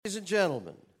Ladies and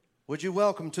gentlemen, would you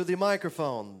welcome to the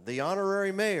microphone the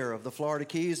honorary mayor of the Florida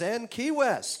Keys and Key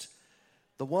West,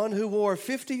 the one who wore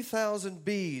 50,000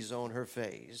 bees on her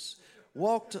face,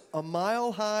 walked a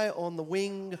mile high on the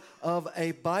wing of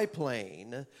a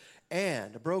biplane,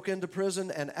 and broke into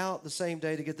prison and out the same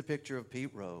day to get the picture of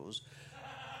Pete Rose,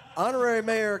 Honorary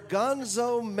Mayor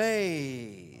Gonzo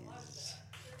Mays.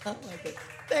 I like it.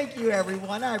 Thank you,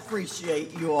 everyone. I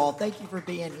appreciate you all. Thank you for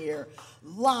being here.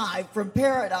 Live from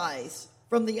paradise,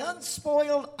 from the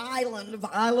unspoiled island of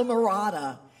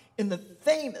Islamorada in the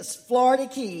famous Florida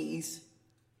Keys,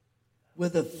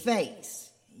 with a face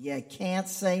you can't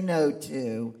say no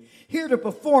to. Here to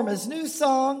perform his new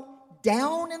song,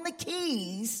 Down in the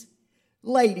Keys.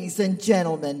 Ladies and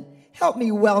gentlemen, help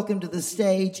me welcome to the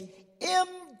stage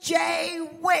M.J.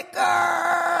 Wicker!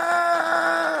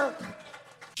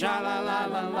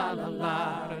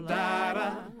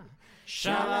 Sha-la-la-la-la-la-la-da-da.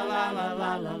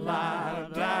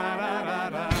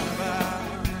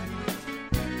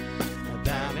 Sha-la-la-la-la-la-la-da-da-da-da-da.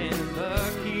 Down in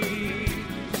the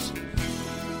Keys,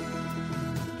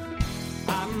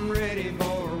 I'm ready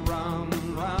for a rum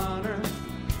runner,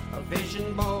 a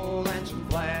fishing bowl and some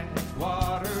flat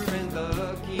water in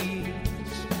the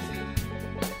Keys.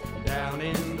 Down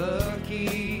in the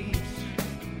Keys,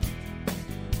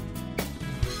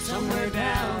 somewhere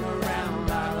down around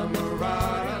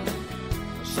Islamorada,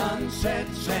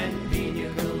 sunsets and pina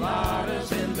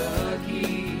coladas in the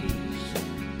Keys.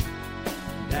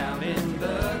 Down in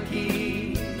the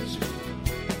Keys,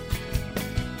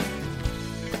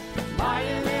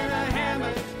 lying in a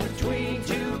hammock between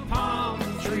two palm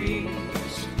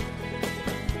trees,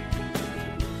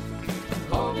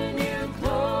 holding you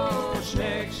close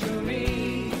next to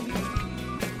me.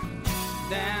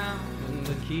 Down in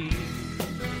the Keys,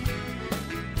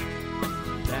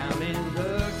 down in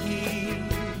the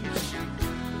Keys,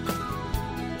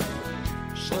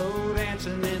 slow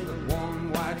dancing in the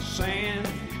warm white sand,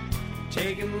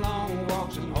 taking long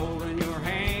walks and holding your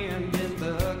hand in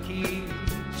the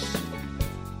Keys.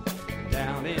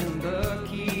 Down in the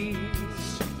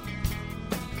Keys,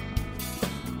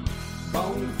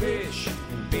 bonefish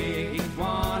and big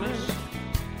iguanas,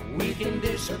 we can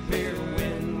disappear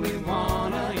when we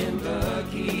wanna in the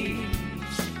Keys.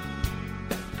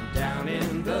 Down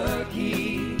in the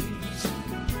Keys,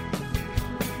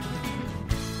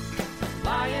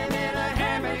 lying in a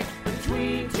hammock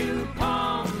between two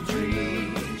palm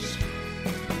trees,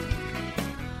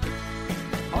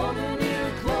 holding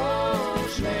you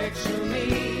close next to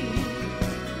me.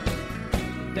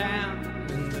 Down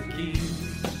in the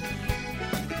Keys,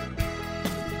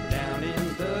 down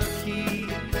in the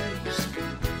Keys,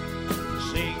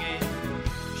 singing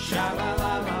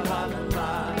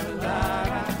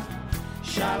sha-la-la-la-la-la-la-la.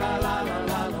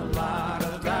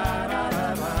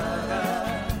 Sha-la-la-la-la-la-la-da-da-da-da-da.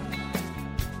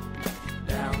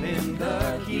 Down in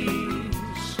the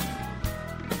Keys,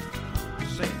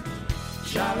 sing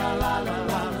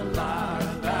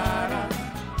sha-la-la-la-la-la-da-da.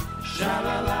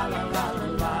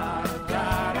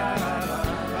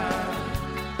 Sha-la-la-la-la-la-da-da-da-da.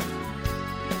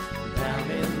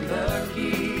 Down in the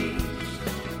Keys,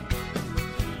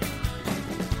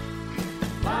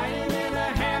 lying in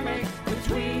a hammock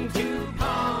between two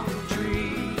palm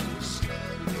trees,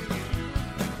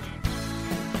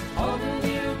 holding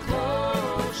you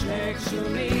close next to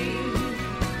me.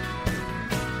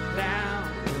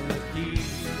 Down in the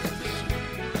Keys,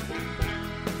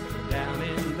 down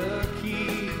in the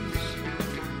Keys,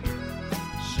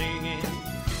 singing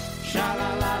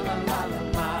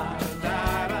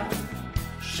sha-la-la-la-la-la-la-da-da.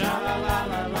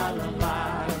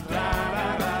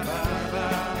 Sha-la-la-la-la-la-la-da-da-da-da.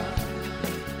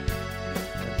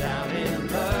 Down in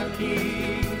the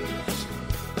Keys,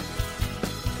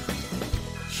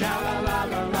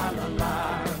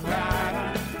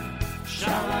 sha-la-la-la-la-la-la-da-da.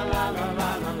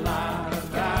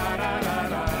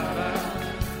 Sha-la-la-la-la-la-da-da-da-da-da.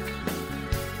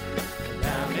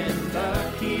 Down in the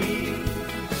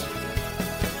Keys,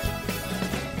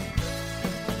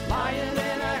 lying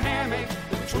in a hammock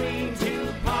between two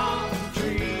palm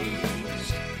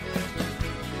trees,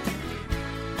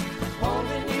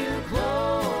 holding you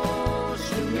close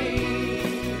to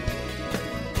me.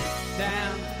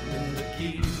 Down in the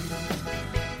Keys,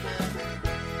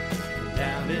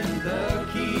 down in the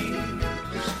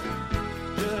Keys,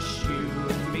 just you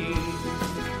and me.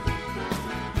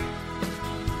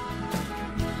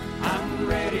 I'm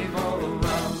ready for a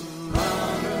rum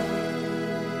runner.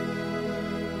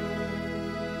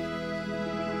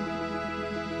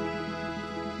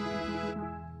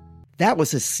 That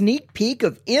was a sneak peek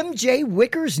of M.J.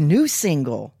 Wicker's new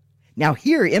single. Now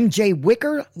hear M.J.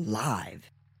 Wicker live.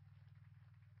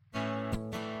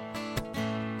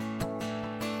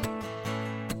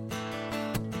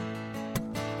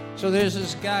 So there's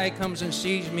this guy comes and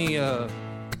sees me.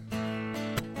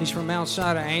 He's from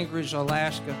outside of Anchorage,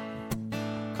 Alaska.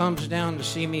 Comes down to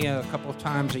see me a couple of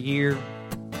times a year.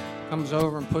 Comes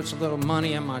over and puts a little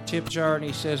money in my tip jar, and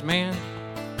he says, "Man,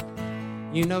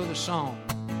 you know the song."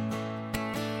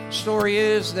 Story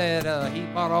is that he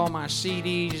bought all my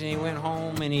CDs, and he went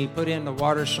home and he put in the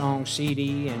Water Song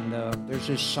CD, and there's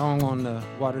this song on the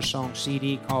Water Song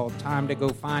CD called "Time to Go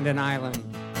Find an Island."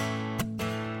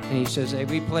 And he says, "Hey,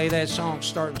 we play that song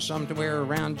starting somewhere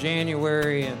around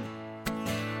January, and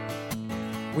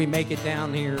we make it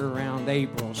down here around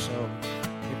April, so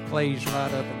it plays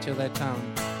right up until that time."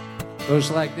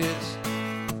 Goes like this.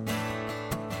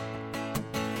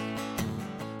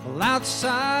 Well,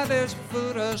 outside there's a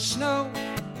foot of snow.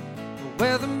 The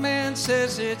weatherman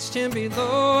says it's 10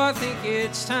 below. I think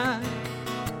it's time.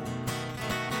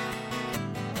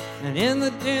 And in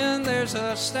the den there's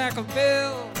a stack of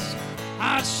bills.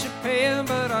 I should pay them,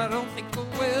 but I don't think I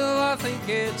will. I think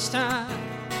it's time.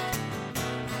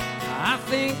 I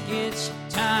think it's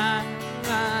time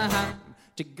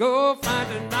to go find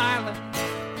an island.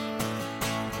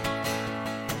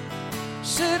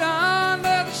 Sit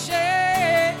under the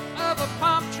shade of a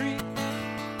palm tree.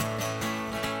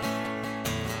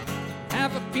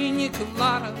 Have a pina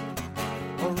colada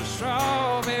or a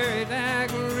strawberry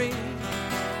daiquiri.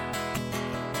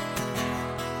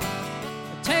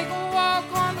 Take a walk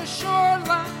on the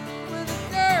shoreline with a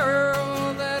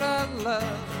girl that I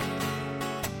love.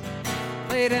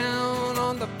 Lay down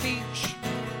on the beach,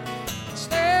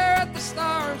 stare at the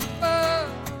stars above.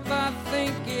 I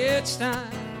think it's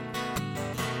time.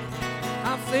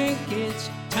 I think it's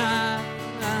time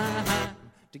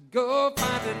to go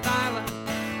find an island.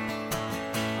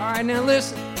 All right, now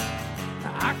listen.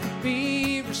 I could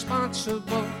be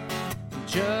responsible,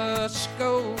 just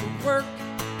go to work.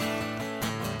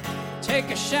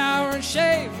 Take a shower and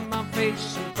shave my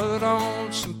face and put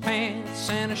on some pants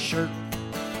and a shirt.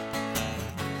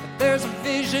 But there's a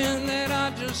vision that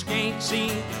I just can't seem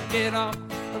to get off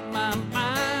of my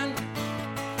mind.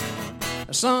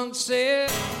 A sunset,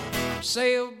 a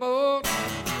sailboat,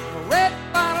 a red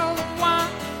bottle of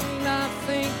wine. I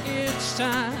think it's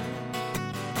time.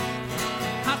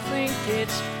 I think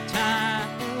it's time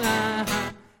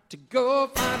to go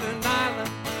find an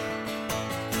island.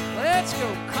 Let's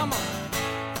go, come on.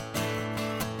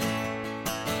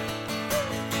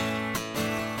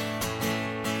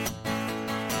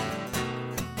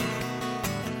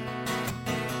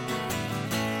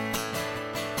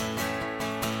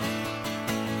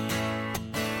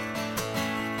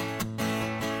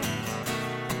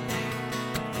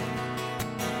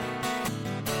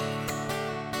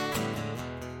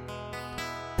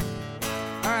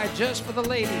 Just for the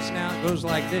ladies now, it goes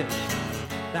like this.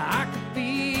 Now I could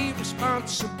be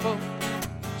responsible,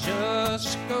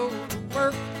 just go to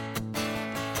work.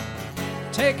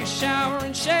 Take a shower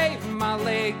and shave my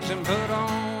legs and put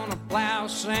on a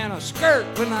blouse and a skirt.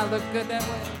 Wouldn't I look good that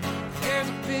way? There's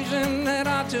a vision that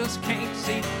I just can't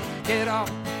see, get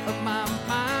off of my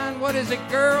mind. What is it,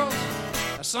 girls?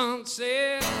 A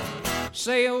sunset,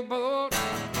 sailboat,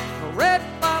 a red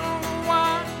bottle of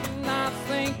wine. I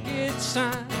think it's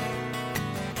time.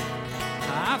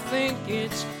 I think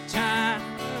it's time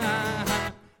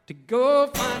to go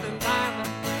find an island.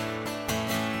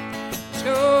 Let's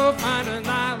go find an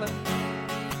island.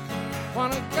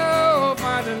 Wanna go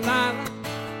find an island.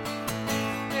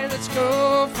 Hey, let's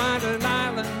go find an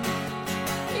island.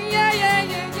 Yeah, yeah,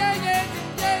 yeah, yeah, yeah,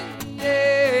 yeah,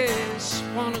 yes.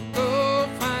 Wanna go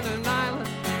find an island.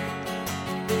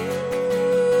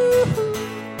 Ooh.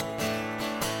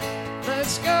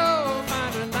 Let's go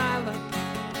find an island.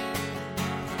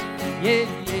 Yeah,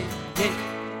 yeah, yeah.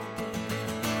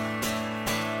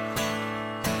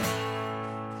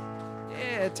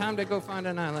 Yeah, time to go find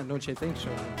an island, don't you think so?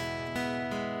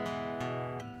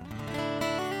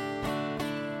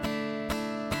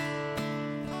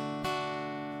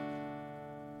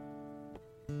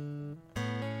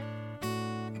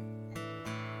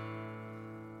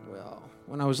 Well,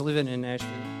 when I was living in Nashville,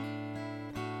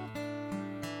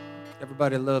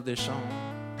 everybody loved this song.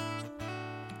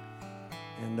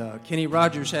 And Kenny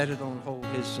Rogers had it on hold,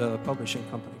 his publishing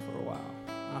company, for a while.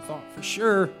 And I thought for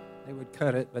sure they would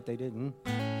cut it, but they didn't.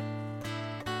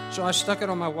 So I stuck it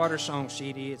on my Water Song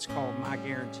CD. It's called My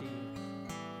Guarantee.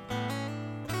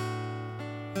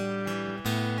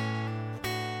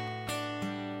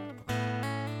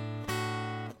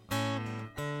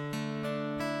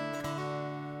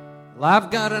 Well, I've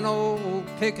got an old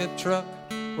pickup truck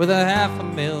with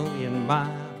 500,000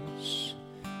 miles.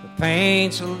 The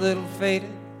paint's a little faded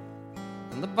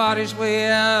and the body's way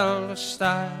out of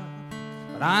style.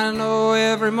 But But I know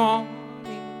every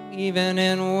morning, even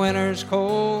in winter's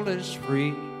coldest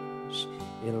freeze,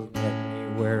 it'll get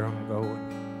me where I'm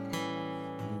going,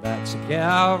 and that's a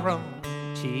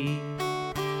guarantee.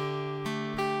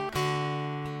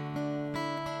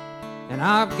 And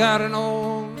I've got an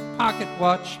old pocket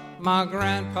watch my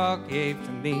grandpa gave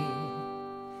to me.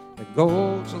 The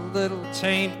gold's a little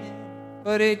tainted,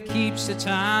 but it keeps the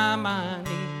time I need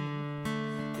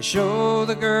to show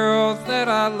the girl that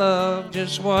I love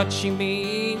just what she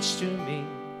means to me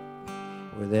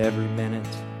with every minute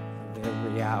of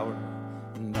every hour,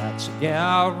 and that's a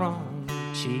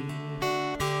guarantee.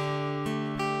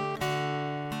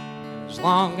 As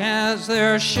long as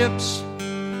there are ships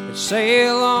that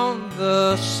sail on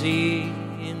the sea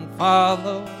and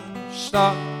follow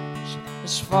stars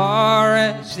as far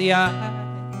as the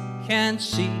eye can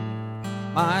see,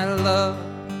 my love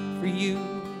for you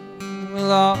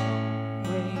will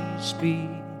always be.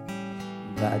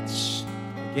 That's a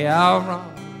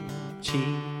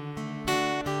guarantee.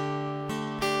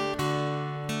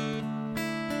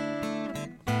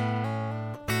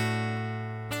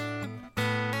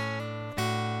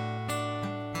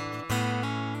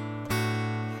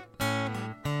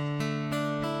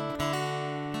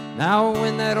 Now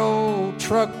when that old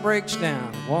truck breaks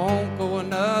down, it won't go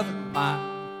another mile.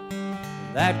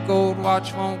 That gold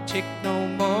watch won't tick no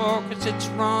more, 'cause it's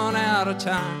run out of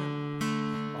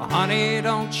time. Well, honey,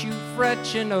 don't you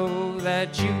fret, you know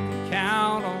that you can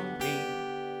count on me,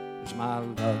 'cause my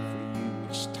love for you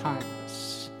is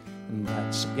timeless, and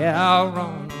that's a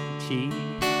guarantee.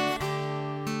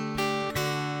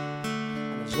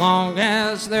 And as long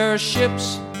as there are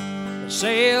ships that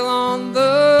sail on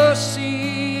the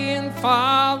sea and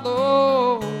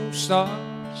follow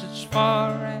stars as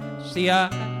far as the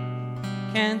eye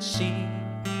can see,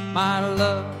 my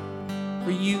love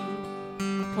for you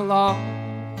will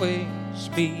always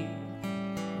be.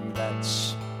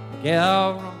 That's a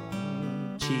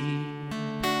guarantee.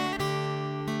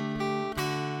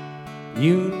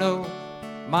 You know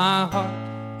my heart,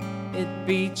 it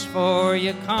beats for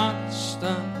you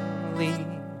constantly.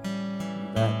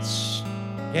 That's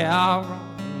a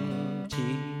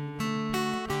guarantee.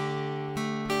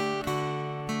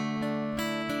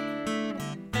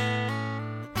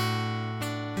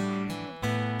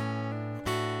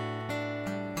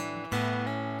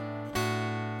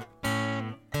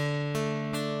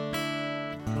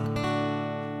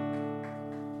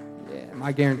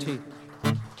 I guarantee.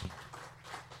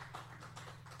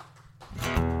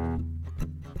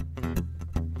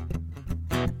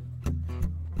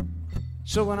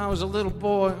 So when I was a little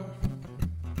boy,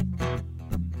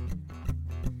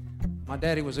 my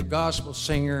daddy was a gospel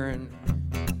singer, and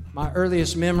my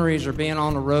earliest memories are being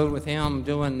on the road with him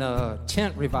doing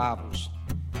tent revivals.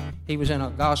 He was in a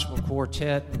gospel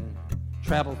quartet and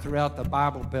traveled throughout the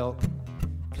Bible Belt,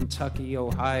 Kentucky,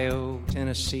 Ohio,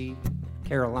 Tennessee,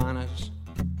 Carolinas.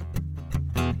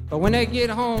 But when they get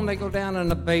home, they go down in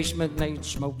the basement and they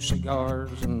smoke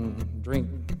cigars and drink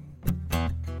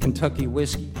Kentucky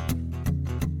whiskey.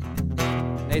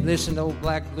 They listen to old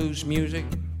black blues music,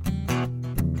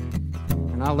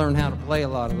 and I learned how to play a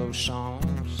lot of those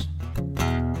songs.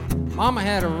 Mama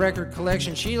had a record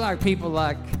collection. She liked people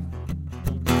like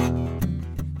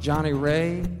Johnny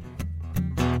Ray,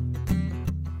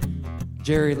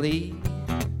 Jerry Lee,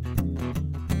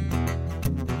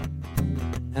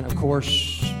 and of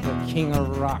course, the king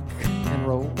of rock and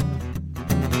roll,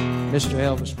 Mr.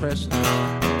 Elvis Presley.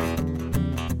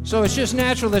 So it's just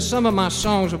natural that some of my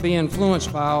songs will be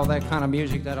influenced by all that kind of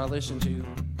music that I listen to.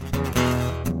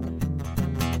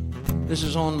 This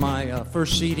is on my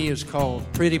first CD. It's called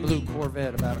Pretty Blue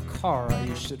Corvette, about a car I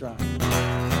used to drive.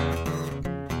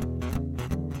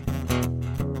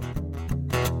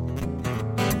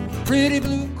 Pretty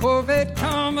blue Corvette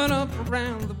coming up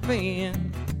around the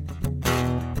bend,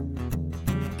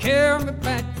 carry me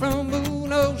back from who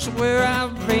knows where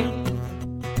I've been.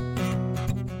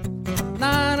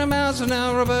 90 miles an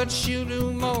hour, but she'll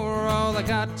do more. All I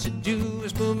got to do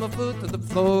is put my foot to the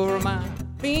floor of my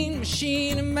mean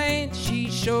machine, and man, she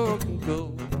sure can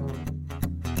go.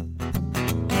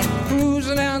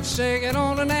 Cruising out second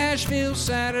on a Nashville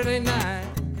Saturday night.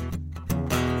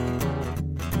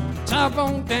 Top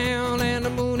on down and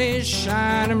the moon is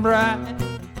shining bright.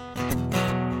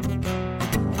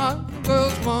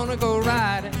 Girls wanna go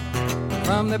riding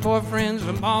from their boyfriends.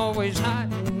 I'm always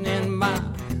hiding in my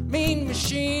mean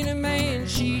machine, and man,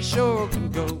 she sure can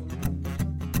go.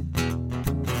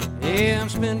 Yeah, I'm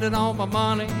spending all my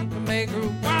money to make her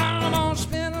wild. I'm gonna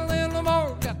spend a little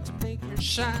more, got to make her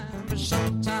shine. But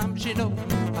sometimes, you know,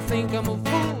 I think I'm a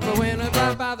fool. But when I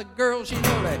drive by the girls, you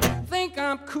know, they think think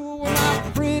I'm cool with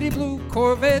my pretty blue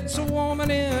Corvette's a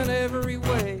woman in every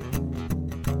way.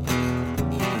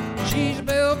 She's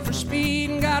built for speed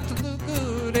and got to look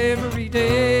good every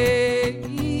day.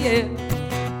 Yeah,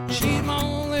 she's my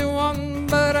only one,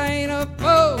 but I ain't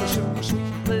opposed to a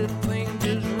sweet little thing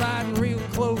just riding real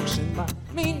close. And my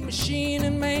mean machine,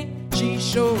 and man, she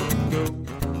sure can go.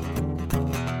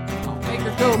 I'll make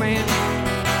her go, man.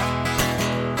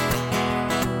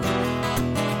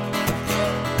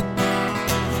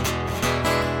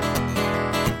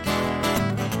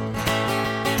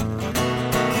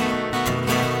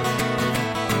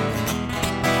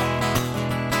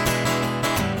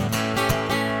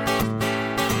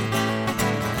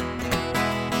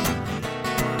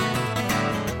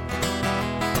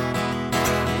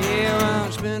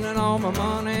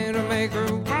 Money to make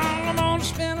her, well, I'm gonna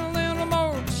spend a little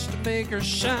more just to make her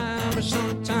shine. But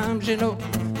sometimes, you know,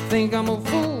 think I'm a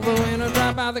fool, but when I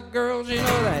drive by the girls, you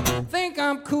know that think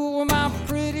I'm cool with my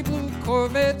pretty blue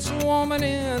Corvette's a woman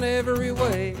in every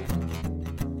way.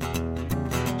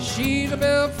 She's a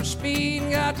built for speed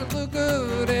and got to look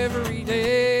good every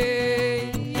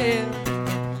day. Yeah,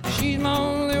 she's my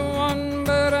only one,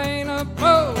 but I ain't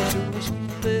opposed to a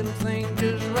sweet little thing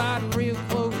just riding real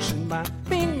close. And my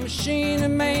machine,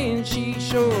 and man, she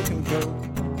sure can go.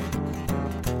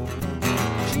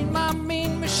 She's my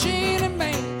mean machine, and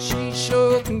man, she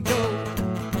sure can go.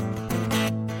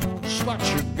 Just watch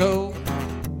her go.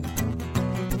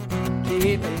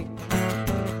 Yeah, baby.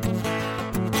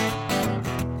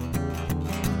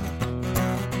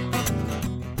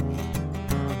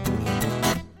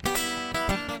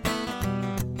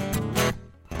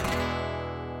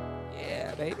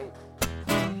 Yeah, baby.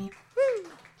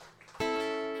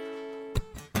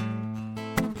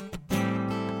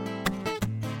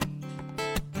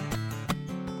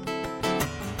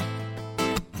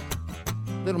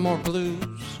 Little more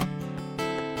blues.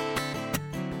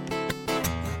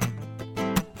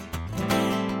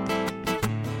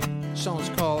 Song's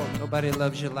called Nobody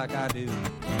Loves You Like I Do.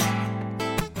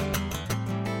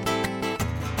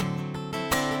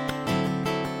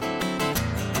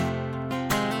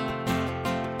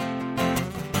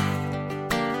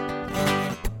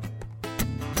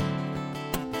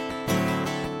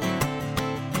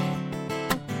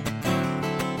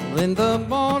 In the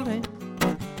morning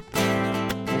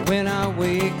when I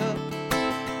wake up,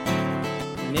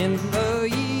 and in the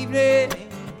evening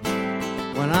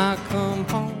when I come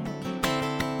home,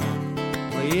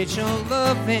 well, it's your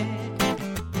loving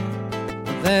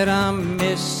that I'm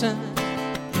missing.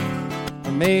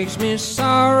 It makes me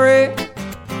sorry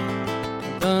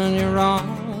I've done you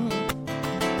wrong.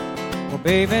 Well,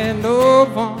 baby, no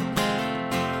one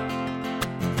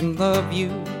can love you,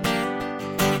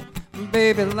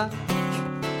 baby, like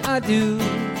I do.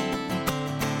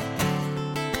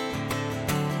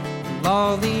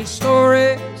 All these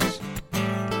stories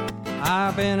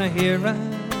I've been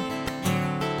hearing,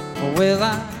 well,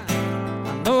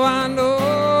 I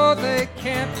know they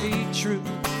can't be true,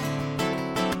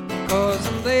 'cause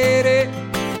the lady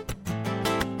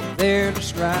they're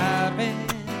describing,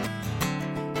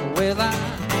 well,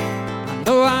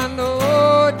 I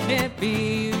know it can't be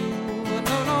you.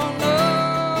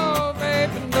 No,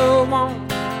 baby, no one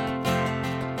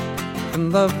can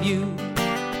love you,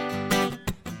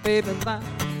 baby, like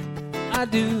I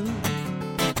do.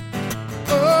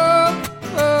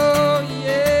 Oh,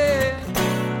 yeah.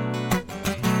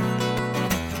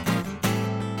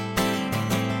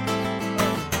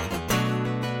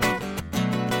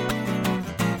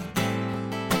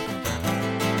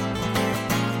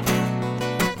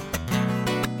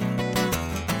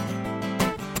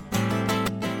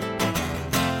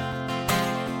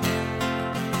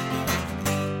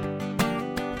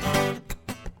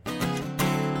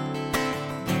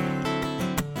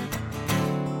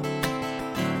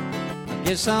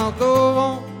 Yes, I'll go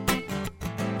on.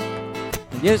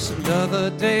 Yes, another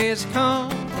day has come.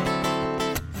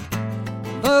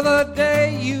 Another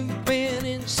day you've been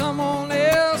in someone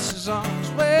else's arms.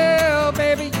 Well,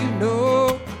 baby, you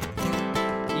know.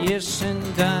 Yes,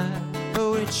 and I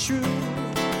know it's true.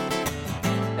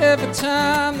 Every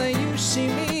time that you see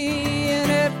me, and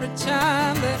every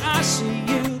time that I see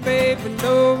you, baby,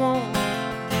 no one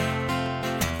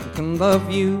can love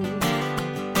you,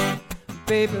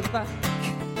 baby, like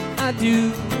I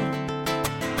do.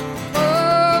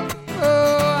 Oh,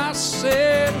 I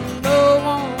said no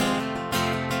one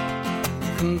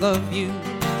can love you,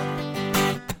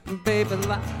 baby,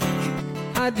 like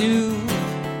I do.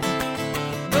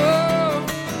 Oh,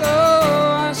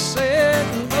 I said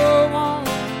no one,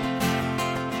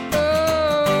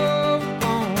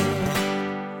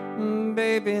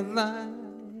 baby,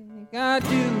 like I I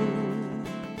do.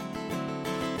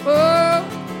 Oh,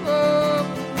 oh,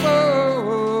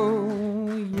 oh,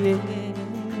 yeah.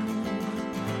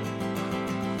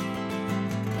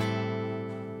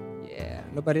 Yeah,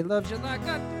 nobody loves you like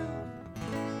I do.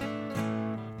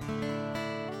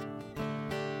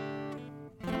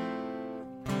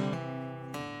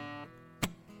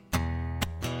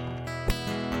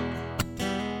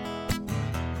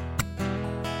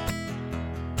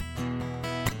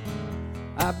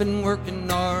 I've been working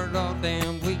hard all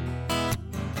damn week.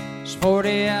 This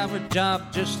 40-hour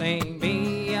job just ain't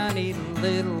me. I need a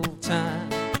little time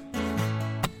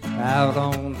out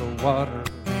on the water.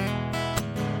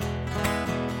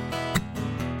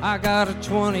 I got a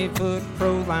 20-foot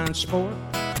Proline Sport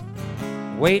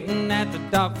waiting at the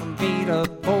dock for me to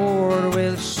board,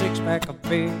 with a six-pack of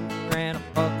beer and a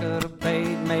bucket of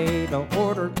bait made to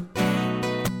order.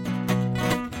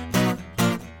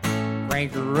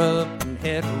 Crank her up and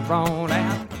head her on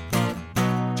out.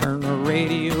 Turn the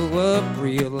radio up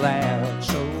real loud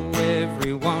so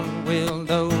everyone will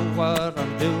know what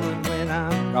I'm doing when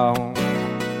I'm gone.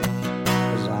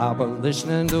 'Cause I'll be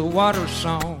listening to water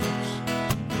songs.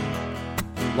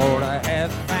 Lord, I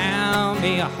have found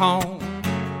me a home.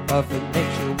 Buffett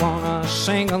makes you wanna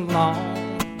sing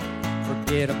along.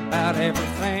 Forget about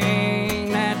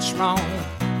everything that's wrong.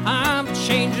 I'm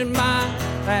changing my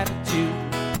attitude.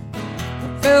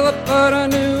 Philip put a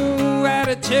new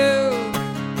attitude,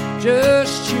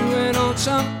 just chewing on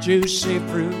some juicy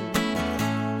fruit,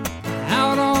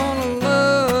 out on a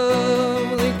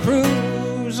lovely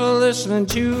cruise, listening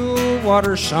to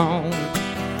water songs.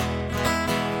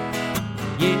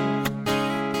 Yeah,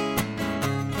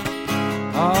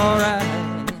 all right,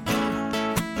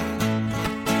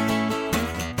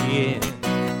 yeah,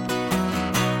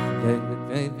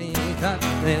 baby, got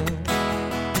them.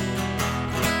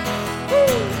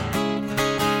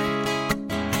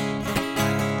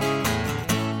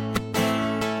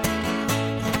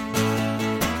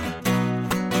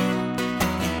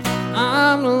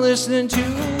 I'm listening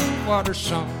to water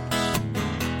songs.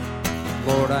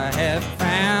 Lord, I have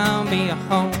found me a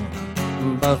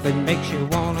home. Buffett makes you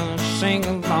wanna sing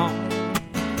along.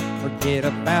 Forget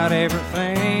about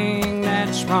everything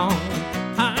that's wrong.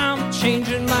 I'm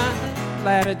changing my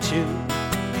latitude.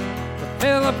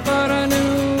 Philip put a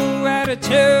new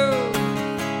attitude,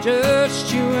 just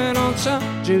chewing on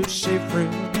some juicy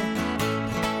fruit,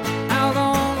 out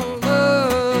on a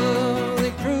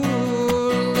lovely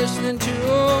cruise, listening to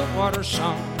water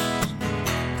songs.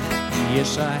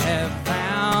 Yes, I have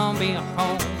found me a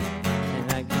home,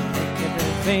 and I can make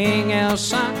everything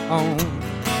else I own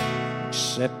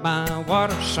except my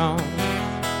water song.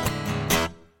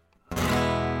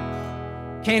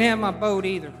 Can't have my boat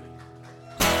either.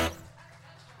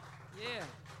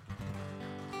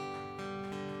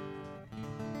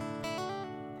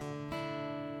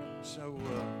 So,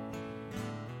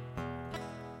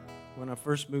 when I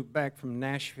first moved back from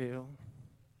Nashville,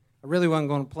 I really wasn't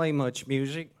going to play much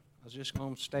music. I was just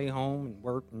going to stay home and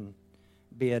work and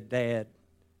be a dad.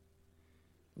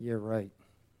 You're right.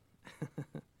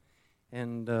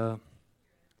 And,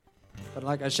 but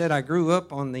like I said, I grew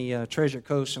up on the Treasure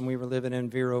Coast, and we were living in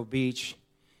Vero Beach.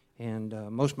 And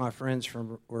most of my friends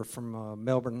were from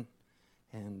Melbourne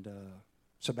and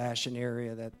Sebastian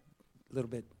area, that little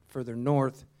bit further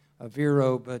north of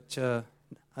Vero, but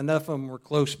enough of them were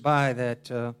close by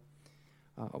that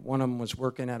one of them was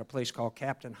working at a place called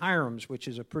Captain Hiram's, which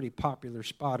is a pretty popular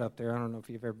spot up there. I don't know if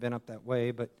you've ever been up that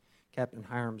way, but Captain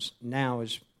Hiram's now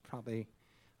is probably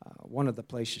one of the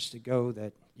places to go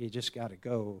that you just got to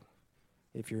go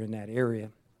if you're in that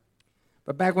area.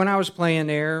 But back when I was playing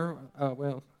there,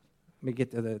 well, let me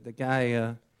get to the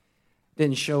guy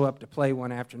didn't show up to play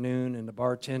one afternoon, and the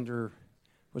bartender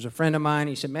was a friend of mine.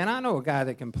 He said, man, I know a guy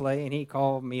that can play, and he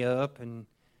called me up and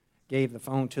gave the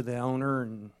phone to the owner,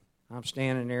 and I'm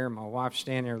standing there, and my wife's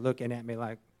standing there looking at me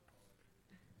like,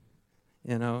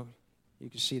 you know, you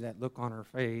could see that look on her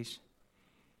face.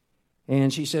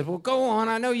 And she said, well, go on,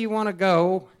 I know you want to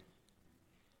go.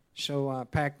 So I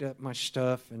packed up my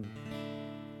stuff, and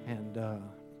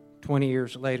 20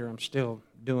 years later, I'm still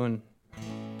doing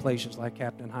places like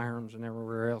Captain Hiram's and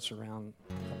everywhere else around,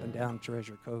 up and down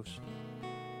Treasure Coast.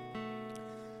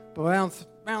 But around,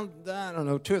 I don't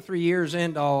know, 2 or 3 years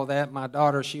into all that, my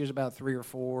daughter, she was about 3 or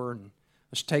 4, and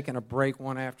was taking a break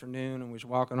one afternoon and was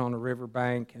walking on the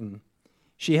riverbank, and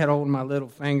she had hold of my little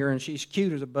finger, and she's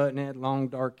cute as a buttonhead, long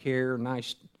dark hair,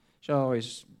 nice.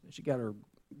 She got her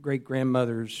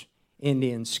great-grandmother's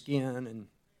Indian skin and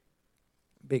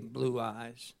big blue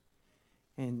eyes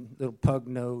and little pug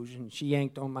nose, and she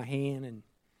yanked on my hand and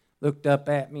looked up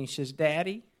at me and says,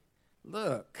 Daddy,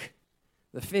 look.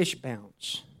 the fish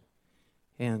bounce.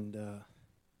 And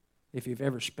if you've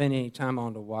ever spent any time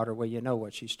on the water, well, you know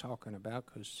what she's talking about,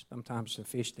 because sometimes the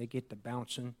fish, they get to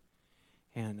bouncing,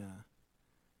 and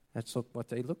that's what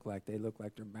they look like. They look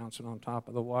like they're bouncing on top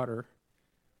of the water.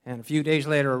 And a few days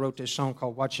later, I wrote this song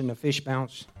called Watching the Fish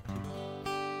Bounce,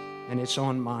 and it's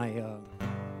on my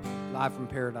Live from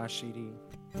Paradise CD.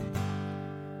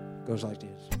 It goes like this.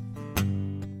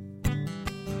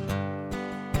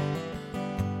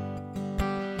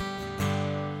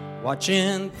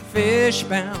 Watching the fish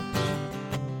bounce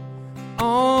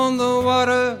on the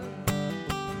water,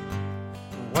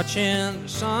 watching the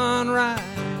sunrise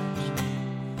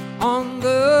on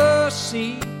the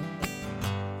sea,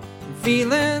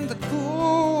 feeling the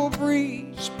cool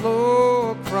breeze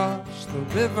blow across the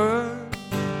river.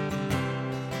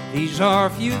 These are a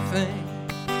few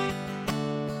things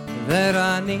that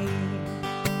I need.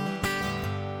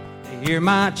 To hear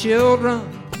my children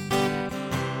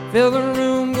fill the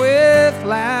room with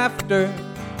laughter,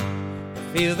 to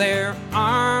feel their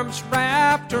arms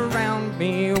wrapped around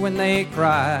me when they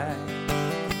cry,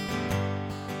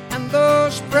 and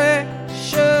those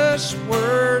precious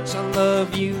words, I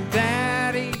love you,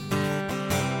 Daddy.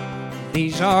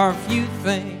 These are a few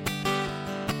things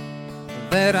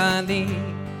that I need.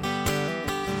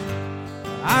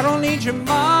 I don't need your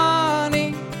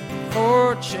money,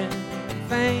 fortune,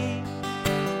 fame.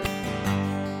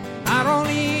 I don't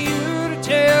need you to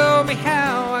tell me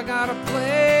how I gotta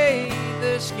play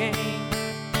this game.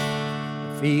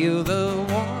 Feel the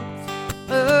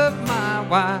warmth of my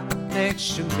wife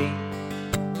next to me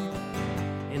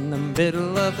in the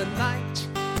middle of the night,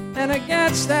 and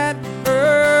against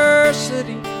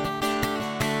adversity,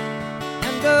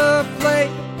 and a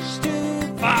place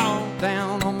to fall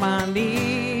down on my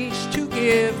knees to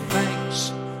give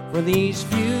thanks for these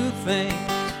few things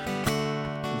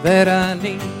that I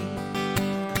need.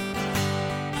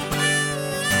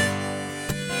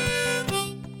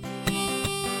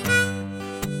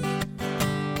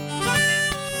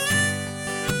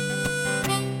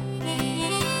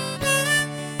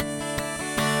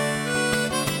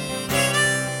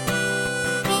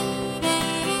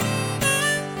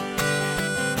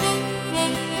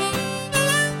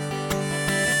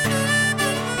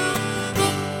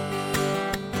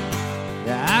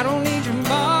 I don't need your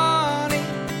money,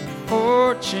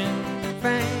 fortune,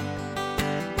 fame.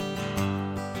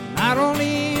 I don't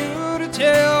need you to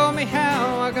tell me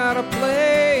how I gotta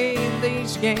play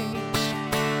these games.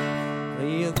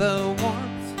 Feel the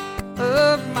warmth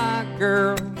of my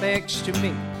girl next to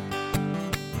me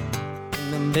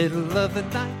in the middle of the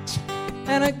night,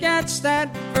 and against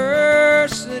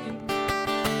adversity,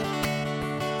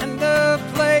 and a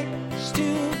place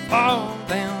to fall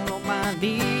down on my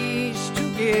knees to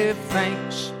give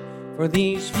thanks for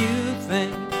these few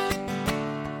things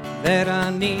that I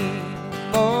need.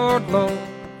 Lord, Lord,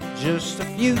 just a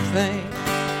few things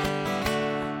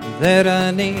that I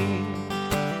need.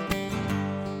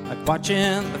 Like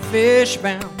watching the fish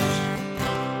bounce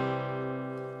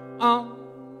on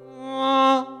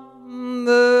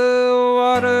the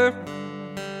water.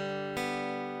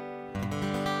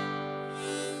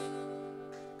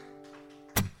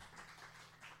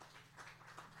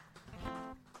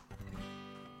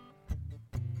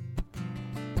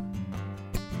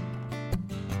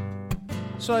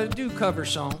 So I do cover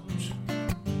songs.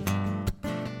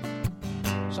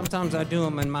 Sometimes I do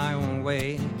them in my own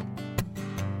way.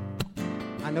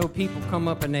 I know people come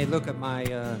up and they look at my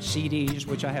CDs,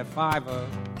 which I have 5 of,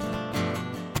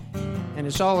 and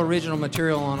it's all original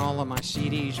material on all of my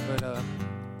CDs, but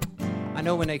I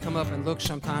know when they come up and look,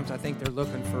 sometimes I think they're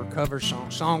looking for cover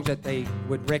songs that they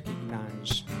would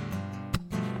recognize.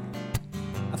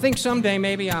 I think someday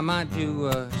maybe I might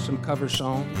do some cover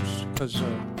songs, because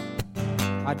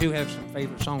I do have some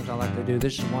favorite songs I like to do.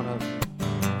 This is one of them.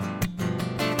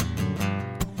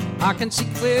 I can see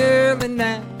clearly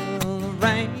now the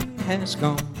rain has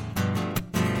gone.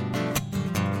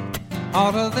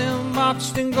 All of them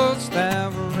obstacles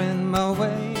that were in my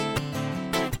way.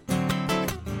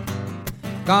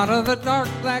 God of the dark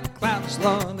black clouds,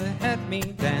 Lord, that had me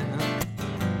down.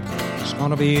 It's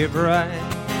gonna be a bright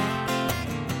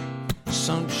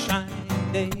sunshine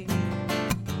day.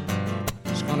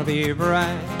 It's gonna be a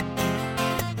bright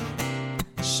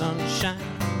sunshine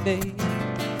day.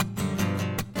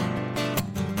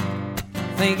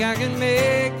 Think I can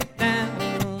make it down,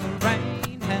 the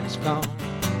rain has gone.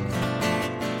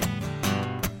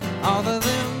 All of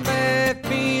them bad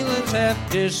feelings have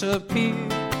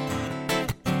disappeared.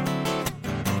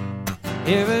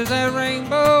 Here is that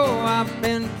rainbow I've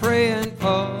been praying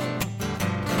for.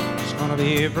 It's gonna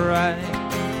be a bright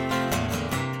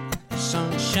sunshine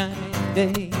sunshine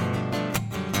day.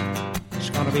 It's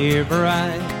gonna be a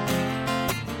bright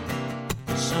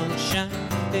sunshine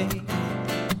day.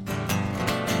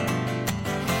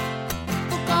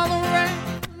 Look all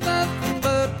around, nothing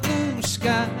but blue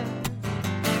sky.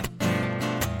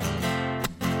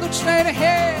 Look straight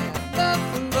ahead,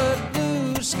 nothing but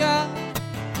blue sky.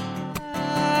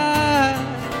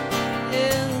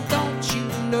 And don't you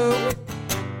know,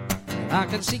 I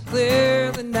can see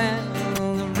clearly now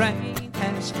the rain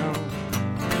has gone.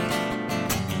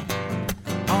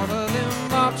 All of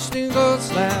them obstacles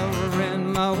that were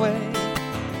in my way.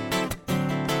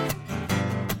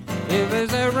 If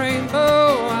it's a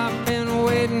rainbow I've been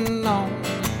waiting on,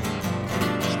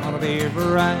 it's gonna be a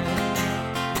bright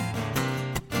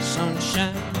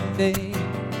sunshine day.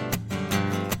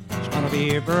 It's gonna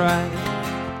be a bright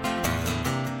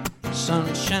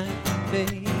sunshine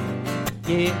day.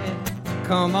 Yeah,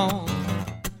 come on.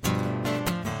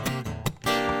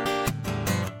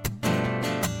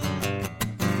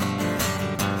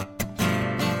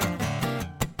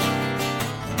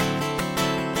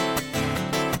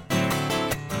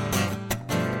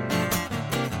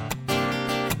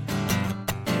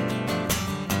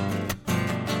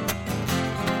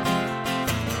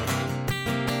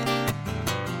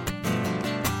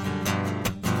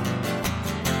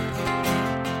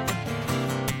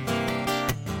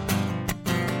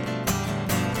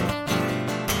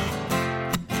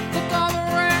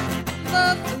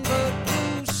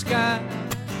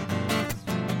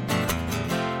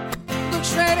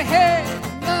 Straight ahead,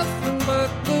 nothing but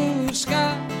blue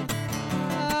sky.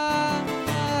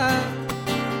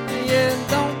 Yeah,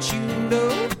 don't you know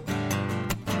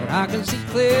that I can see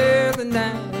clearly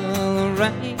now the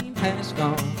rain has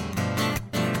gone.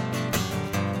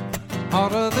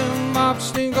 All of them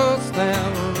obstacles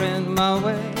that were in my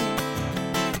way.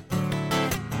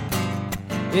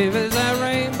 If it's that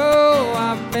rainbow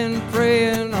I've been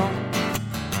praying on,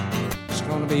 it's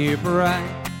gonna be a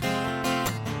bright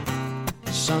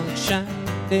sunshine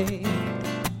day.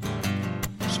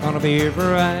 It's gonna be a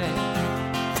bright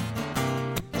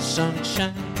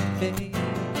sunshine day.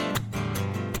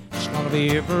 It's gonna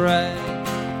be a bright,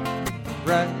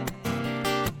 bright,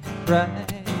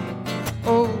 bright,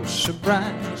 oh so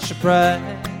bright, so bright.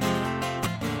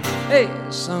 Hey,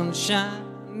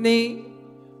 sunshiny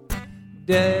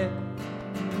day.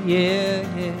 Yeah,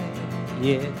 yeah,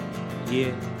 yeah,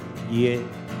 yeah, yeah,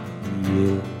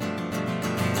 yeah.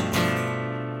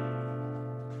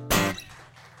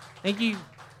 Thank you.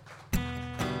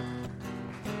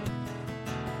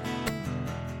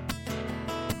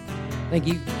 Thank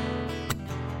you.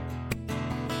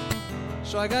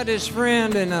 So I got this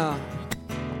friend, and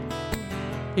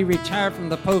he retired from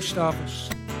the post office.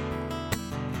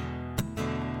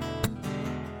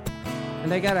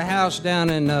 And they got a house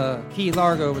down in Key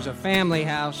Largo. It was a family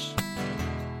house.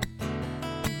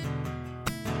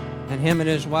 And him and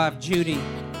his wife, Judy,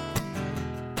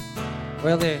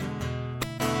 well, they're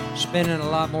spending a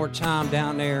lot more time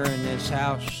down there in this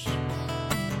house.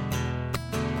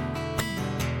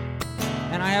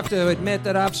 And I have to admit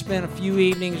that I've spent a few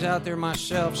evenings out there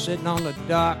myself, sitting on the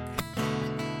dock,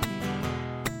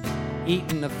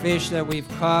 eating the fish that we've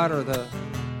caught or the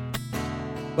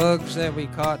bugs that we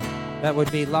caught. That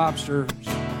would be lobsters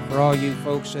for all you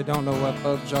folks that don't know what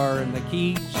bugs are in the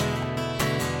Keys.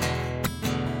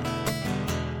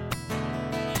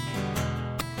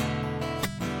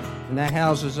 And that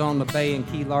house is on the bay in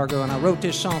Key Largo. And I wrote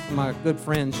this song for my good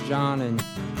friends John and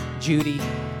Judy.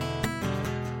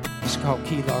 It's called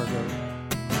Key Largo.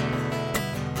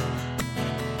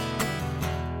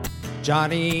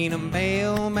 Johnny ain't a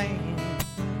mailman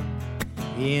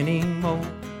anymore.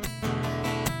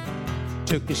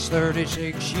 Took his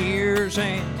 36 years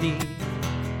and he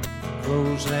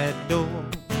closed that door.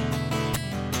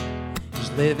 He's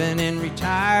living in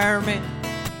retirement,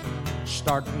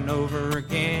 starting over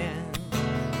again.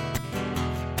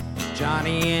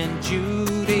 Johnny and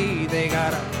Judy, they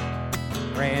got a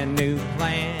brand new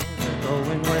plan. They're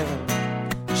going where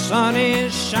the sun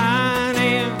is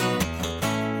shining,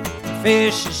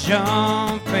 fish is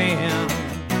jumping,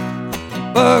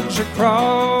 bugs are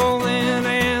crawling,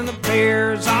 and the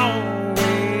beer's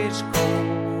always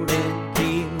cold in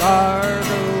Key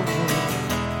Largo.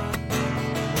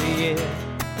 Yeah.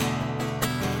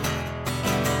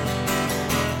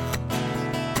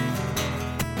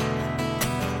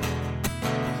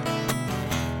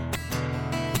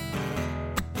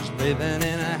 Living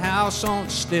in a house on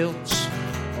stilts,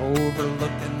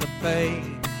 overlooking the bay.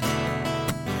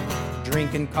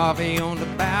 Drinking coffee on the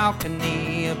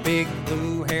balcony, a big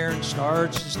blue heron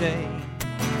starts his day.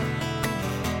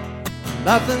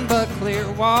 Nothing but clear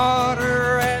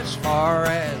water as far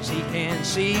as he can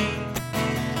see.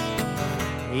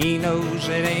 He knows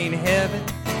it ain't heaven,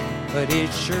 but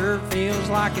it sure feels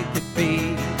like it could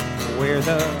be. Where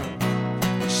the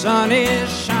sun is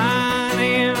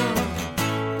shining,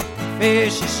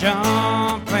 fish is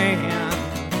jumping,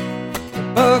 the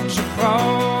bugs are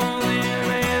crawling,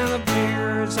 and the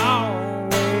beer is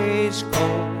always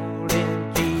cold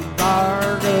in Key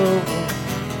Largo.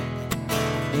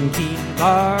 In Key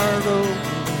Largo.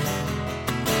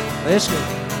 Let's go.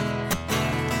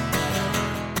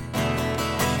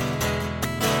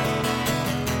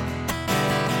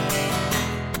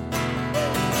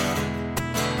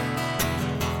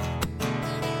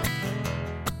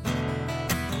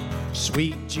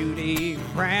 Sweet Judy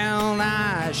Brown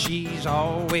Eyes, she's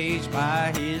always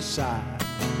by his side.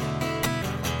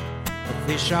 The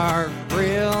fish are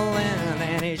grilling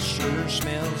and it sure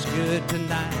smells good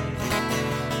tonight.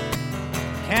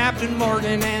 Captain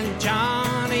Morgan and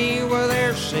Johnny were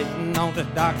there sitting on the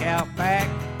dock out back,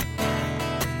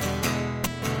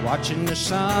 watching the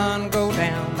sun go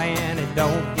down. Man, it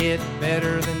don't get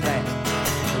better than that.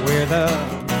 Where the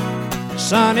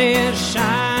sun is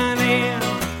shining,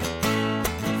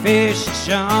 fish is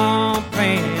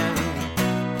jumping,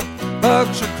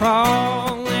 bugs are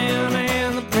crawling,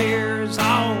 and the beer is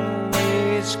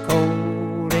always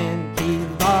cold in Key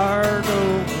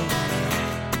Largo.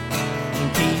 In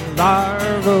Key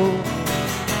Largo.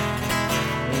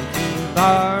 In Key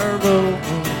Largo.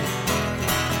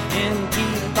 In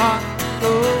Key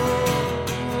Largo.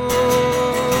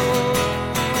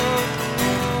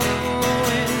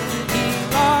 In Key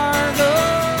Largo.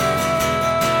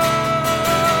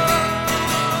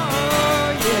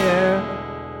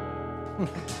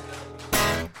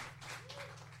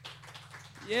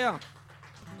 Yeah.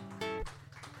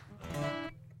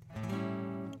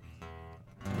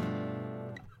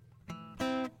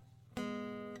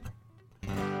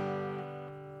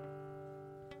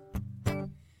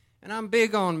 And I'm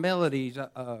big on melodies,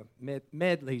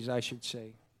 medleys, I should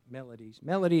say.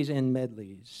 Melodies and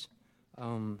medleys.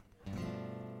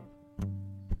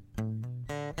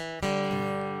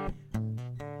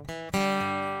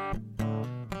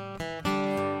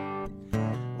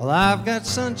 Well, I've got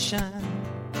sunshine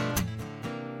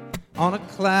on a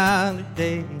cloudy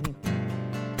day.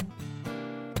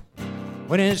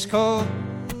 When it's cold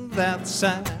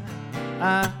outside,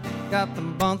 I got the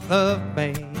month of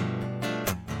May.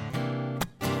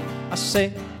 I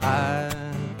say, I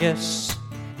guess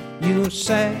you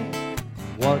say,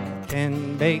 what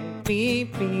can make me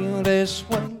feel this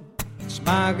way? It's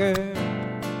my girl,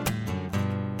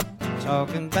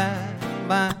 talking about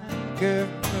my girl,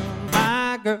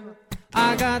 my girl.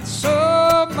 I got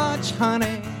so much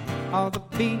honey, all the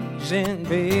bees in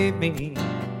baby.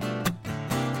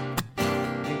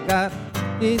 You got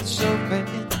it so bad,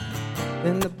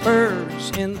 than the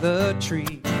birds in the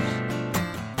trees.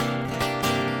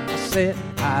 I said,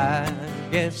 I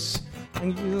guess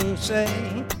you say,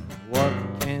 what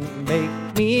can make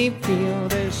me feel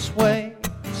this way?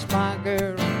 It's my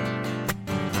girl,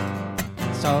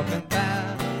 talking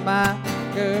about my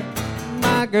girl,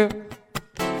 my girl.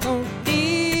 Don't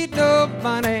need no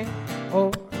money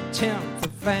or tenth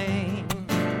of fame.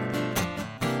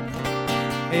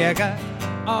 Hey, I got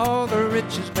all the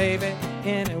riches, baby,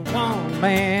 any one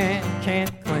man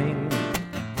can't claim.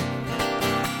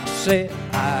 Say,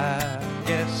 I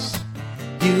guess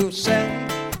you say,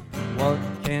 what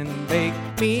can make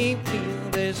me feel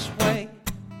this way?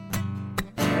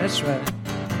 That's right,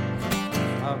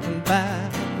 talking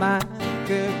about my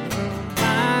girl,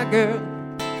 my girl.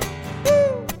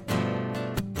 Woo!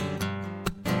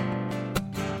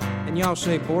 And y'all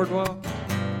say boardwalk.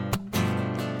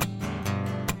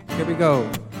 Here we go.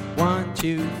 1,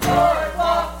 2, 3.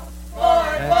 Boardwalk,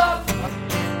 boardwalk.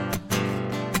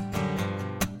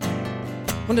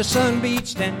 When the sun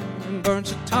beats down and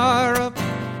burns the tar up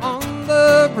on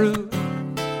the roof,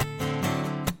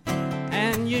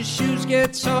 and your shoes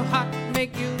get so hot,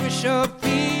 make you wish your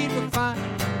feet would find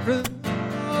the roof.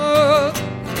 Oh,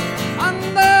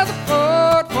 under the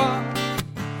boardwalk,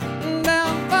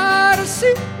 down by the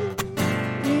sea,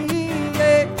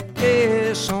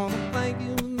 yes, on the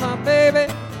blanket with my baby,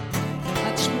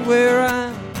 that's where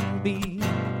I'll be.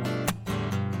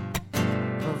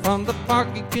 From the park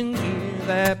you can hear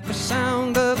that the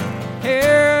sound of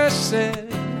carousel.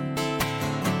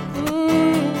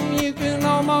 You can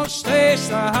almost taste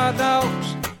the hot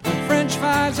dogs and french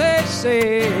fries they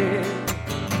say.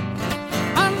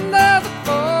 Under the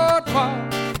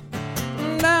boardwalk,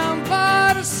 down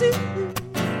by the sea,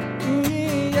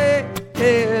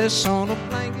 yes, on a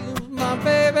blanket with my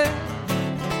baby,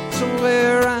 so where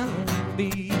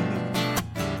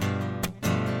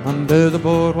under the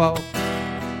boardwalk.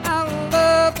 I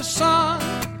love the sun.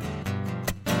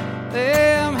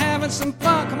 Yeah, I'm having some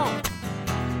fun. Come on.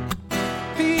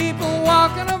 People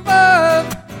walking above.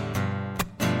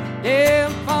 Yeah,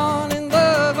 I'm falling in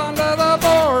love under the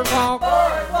boardwalk.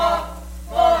 Boardwalk,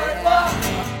 boardwalk.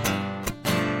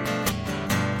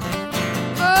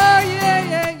 Oh, yeah,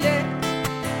 yeah, yeah.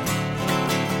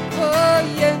 Oh,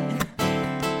 yeah.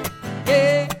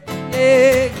 Yeah,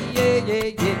 yeah, yeah, yeah,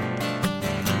 yeah.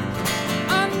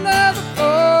 Under the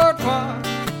boardwalk,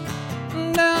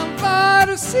 down by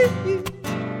the sea.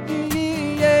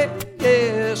 Yeah,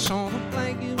 yeah. So I'm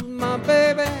thank you, my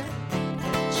baby.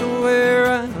 So where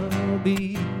I'll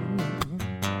be.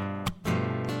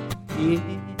 Yeah.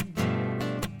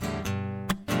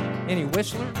 Any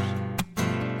whistlers?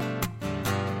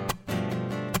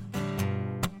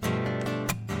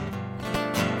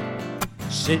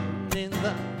 Sitting in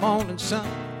the morning sun,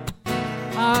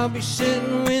 I'll be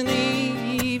sitting when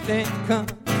the evening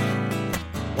comes,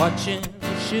 watching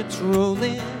the ships roll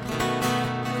in,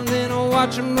 and then I'll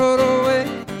watch them roll away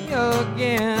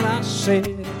again. I said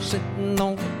I'm sitting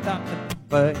on the dock of the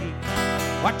bay,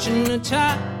 watching the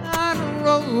tide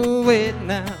roll away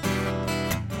now.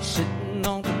 Sitting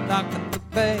on the dock of the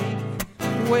bay,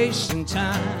 wasting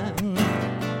time.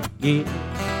 Yeah,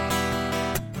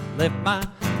 left my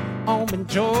home in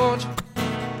Georgia,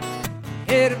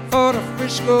 headed for the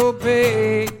Frisco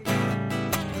Bay.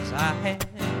 'Cause I had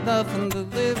nothing to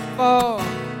live for.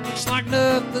 Looks like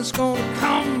nothing's gonna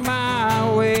come my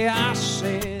way. I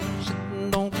said,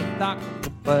 sitting on the dock of the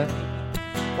bay,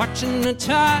 watching the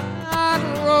tide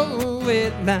roll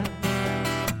it now.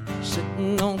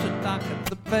 Sitting on the dock of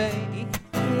the bay,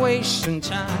 wasting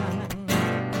time.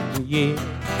 Yeah.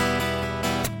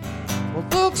 Well,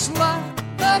 looks like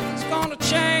nothing's gonna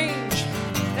change.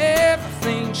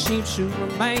 Everything seems to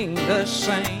remain the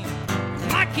same.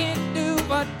 I can't do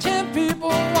what 10 people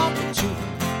want me to,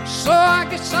 so I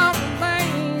guess I'll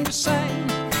remain the same.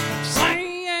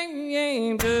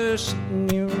 Same, just sitting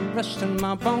here resting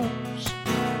my bones.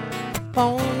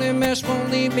 Only mess won't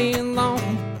leave me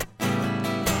alone.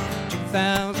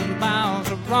 2,000 miles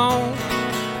of roam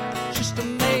just to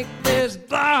make this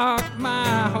dock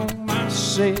my home. I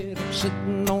said I'm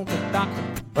sitting on the dock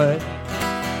of the bay,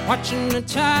 watching the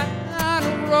tide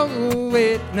roll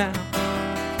it now.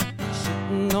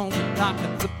 Sitting on the dock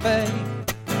of the bay,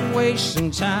 wasting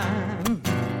time.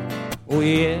 Oh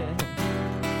yeah.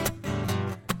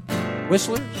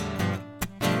 Whistlers?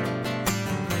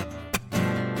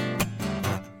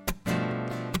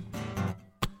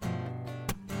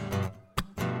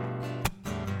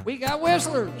 We got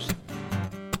whistlers.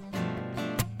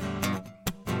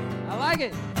 I like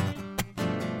it.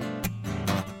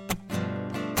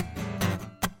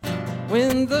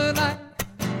 When the night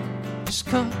is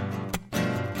come,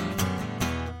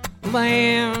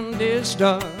 land is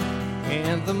dark,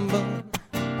 and the moon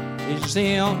is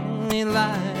the only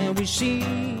light we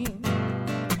see.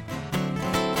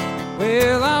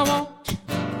 Well, I won't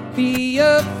be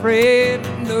afraid,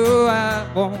 no, I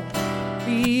won't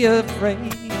be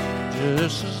afraid,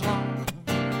 just as long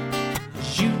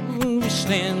as you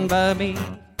stand by me.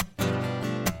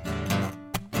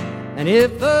 And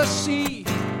if the sea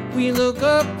we look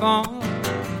upon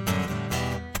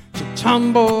to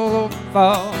tumble or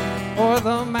fall, or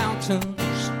the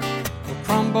mountains will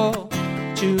crumble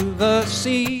to the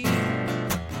sea,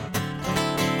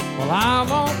 well, I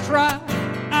won't cry,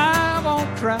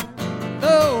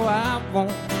 no, I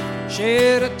won't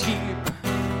shed a tear,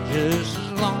 just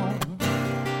as long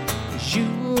as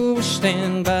you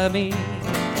stand by me.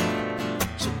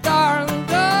 So darling,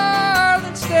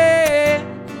 darling, stand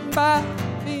by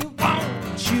me,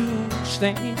 won't you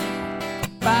stand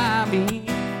by me?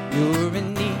 You're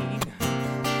in need,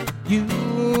 you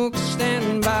can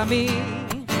stand by me.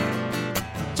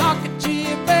 I'm talking to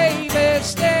you, baby,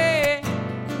 stand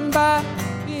by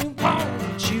me,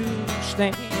 won't you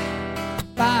stand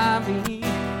by me?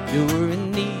 You're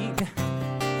in need,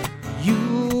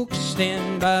 you can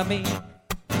stand by me.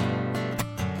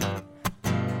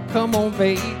 Come on,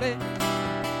 baby,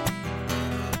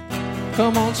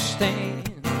 come on, stand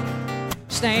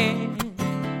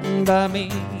by me.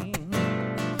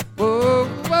 Whoa,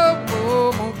 whoa,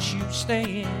 whoa, won't you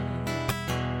stand,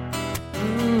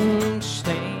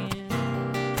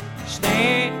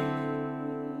 stand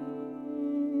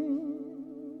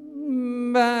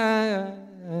by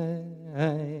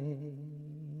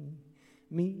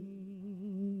me.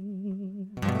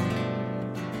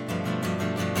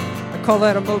 I call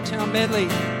that a Motown medley,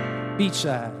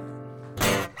 beachside.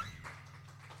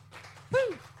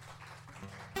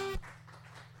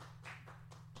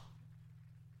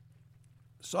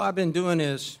 So I've been doing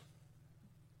this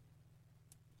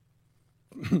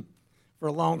for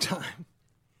a long time.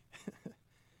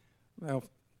 Well,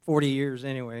 40 years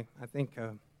anyway, I think,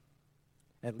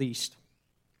 at least.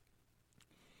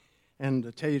 And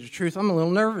to tell you the truth, I'm a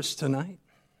little nervous tonight.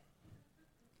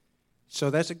 So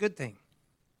that's a good thing,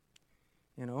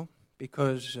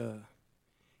 because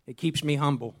it keeps me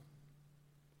humble.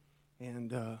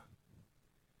 And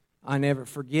I never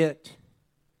forget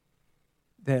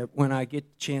that when I get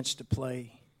the chance to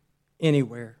play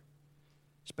anywhere,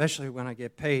 especially when I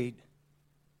get paid,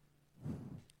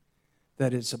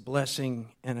 that it's a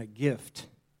blessing and a gift.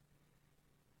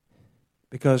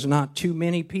 Because not too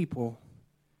many people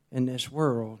in this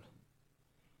world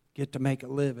get to make a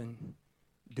living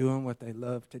doing what they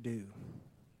love to do.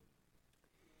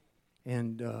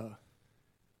 And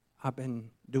I've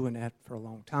been doing that for a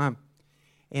long time.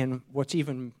 And what's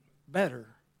even better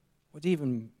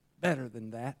than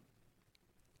that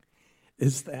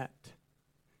is that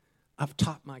I've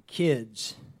taught my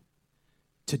kids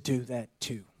to do that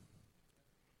too.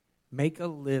 Make a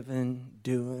living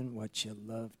doing what you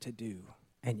love to do,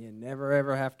 and you never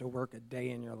ever have to work a day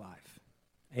in your life.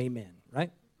 Amen,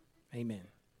 right? Amen.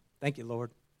 Thank you, Lord.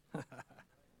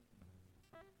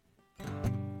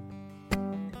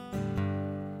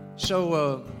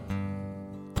 So,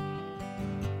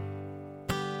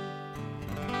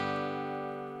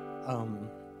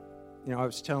 I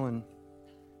was telling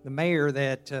the mayor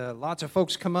that lots of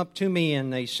folks come up to me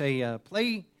and they say,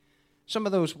 play some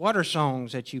of those water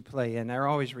songs that you play, and they're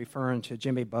always referring to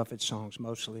Jimmy Buffett songs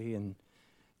mostly, and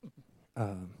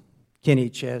Kenny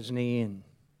Chesney, and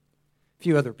a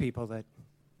few other people that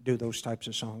do those types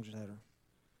of songs that are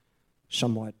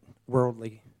somewhat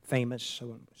worldly famous,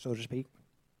 so to speak.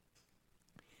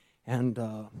 And,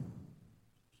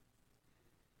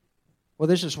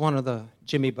 this is one of the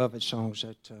Jimmy Buffett songs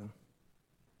that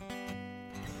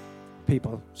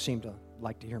people seem to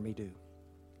like to hear me do.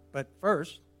 But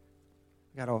first,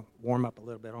 I got to warm up a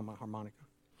little bit on my harmonica.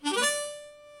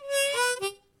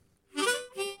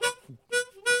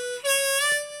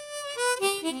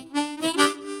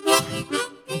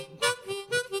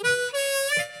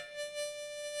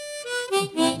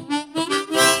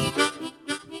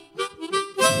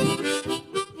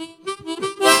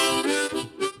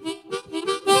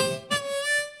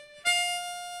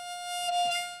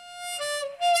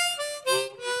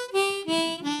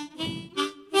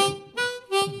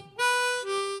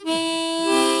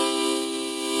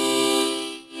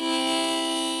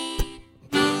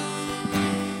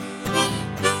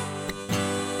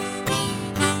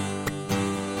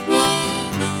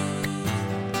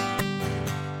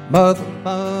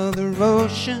 Mother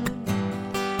Ocean,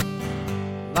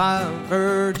 I've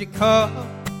heard you call.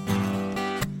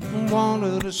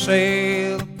 Wanted to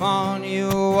sail upon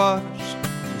your waters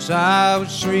since I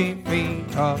was 3 feet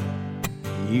tall.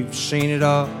 You've seen it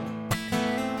all.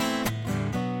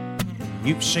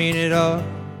 You've seen it all.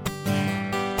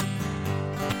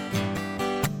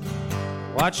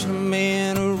 Watch the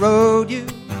men who rode you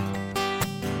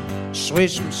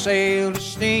switch from sail to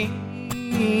steam.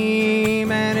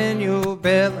 And in your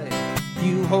belly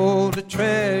you hold the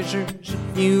treasures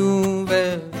that you've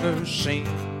ever seen.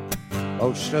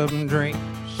 Most of them dreams.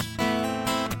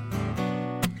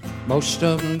 Most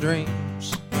of them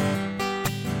dreams.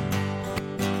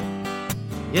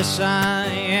 Yes, I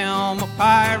am a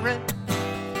pirate,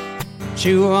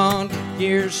 200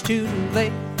 years too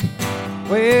late.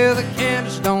 Well, the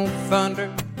cannons don't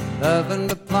thunder, nothing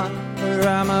to plunder.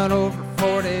 I'm an over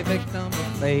 40 victim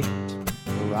of fate.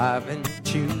 Arriving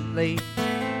too late,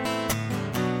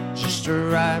 just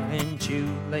arriving too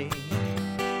late.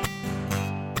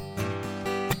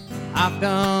 I've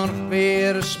done a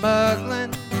bit of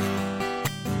smuggling,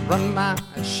 run my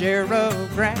share of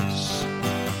grass.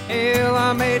 Hell,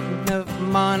 I made enough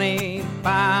money to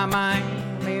buy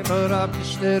Miami, but I've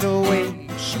just slid away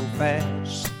so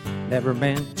fast. Never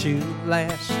meant to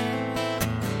last,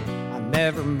 I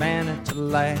never meant it to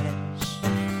last.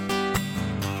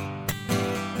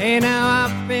 Hey, now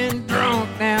I've been drunk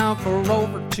now for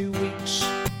over 2 weeks.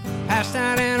 Passed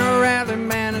out in a rally,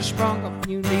 man, and sprung a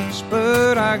few leaks.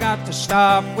 But I got to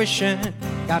stop wishing,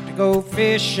 got to go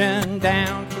fishing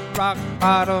down to Rock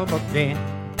Bottom again.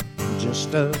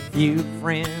 Just a few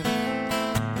friends,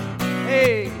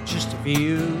 hey, just a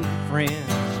few friends.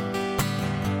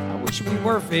 I wish we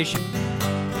were fishing,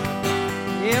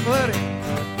 yeah, buddy.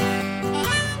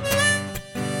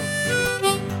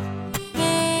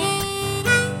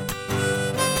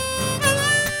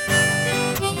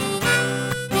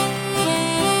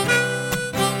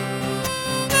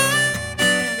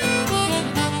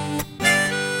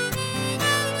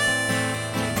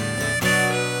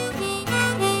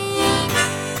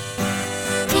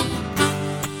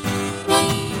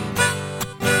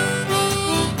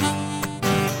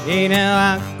 Hey,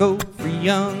 now I go for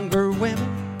younger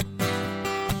women,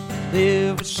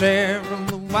 live with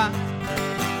several wives.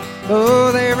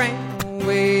 Oh, they ran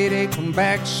away, they come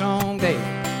back someday.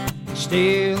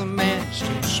 Still a man,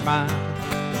 still smile.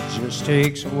 It just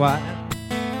takes a while.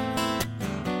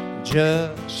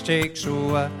 Just takes a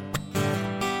while.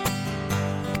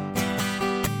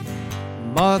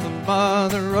 Mother,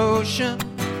 Mother Ocean,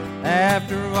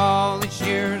 after all these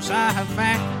years I have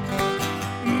found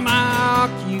my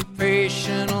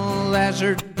occupational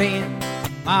hazard been.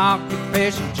 My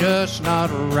occupation just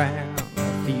not around.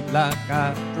 I feel like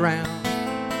I've drowned.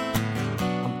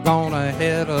 I'm gonna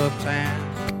head uptown.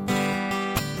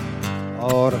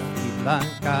 Ought to feel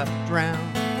like I've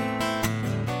drowned.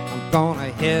 I'm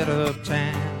gonna head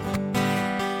uptown.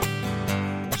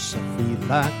 Yes, I feel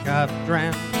like I've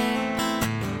drowned.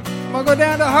 I'm gonna go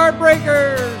down to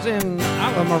Heartbreakers in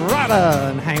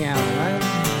Islamorada and hang out, right?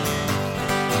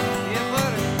 Yeah,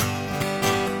 buddy.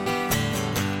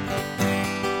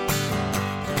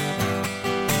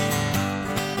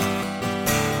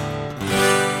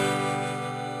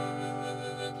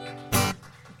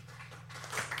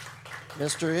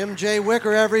 Mr. M.J.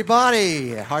 Wicker,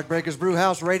 everybody. Heartbreakers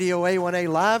Brewhouse Radio A1A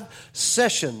Live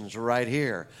sessions right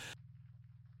here.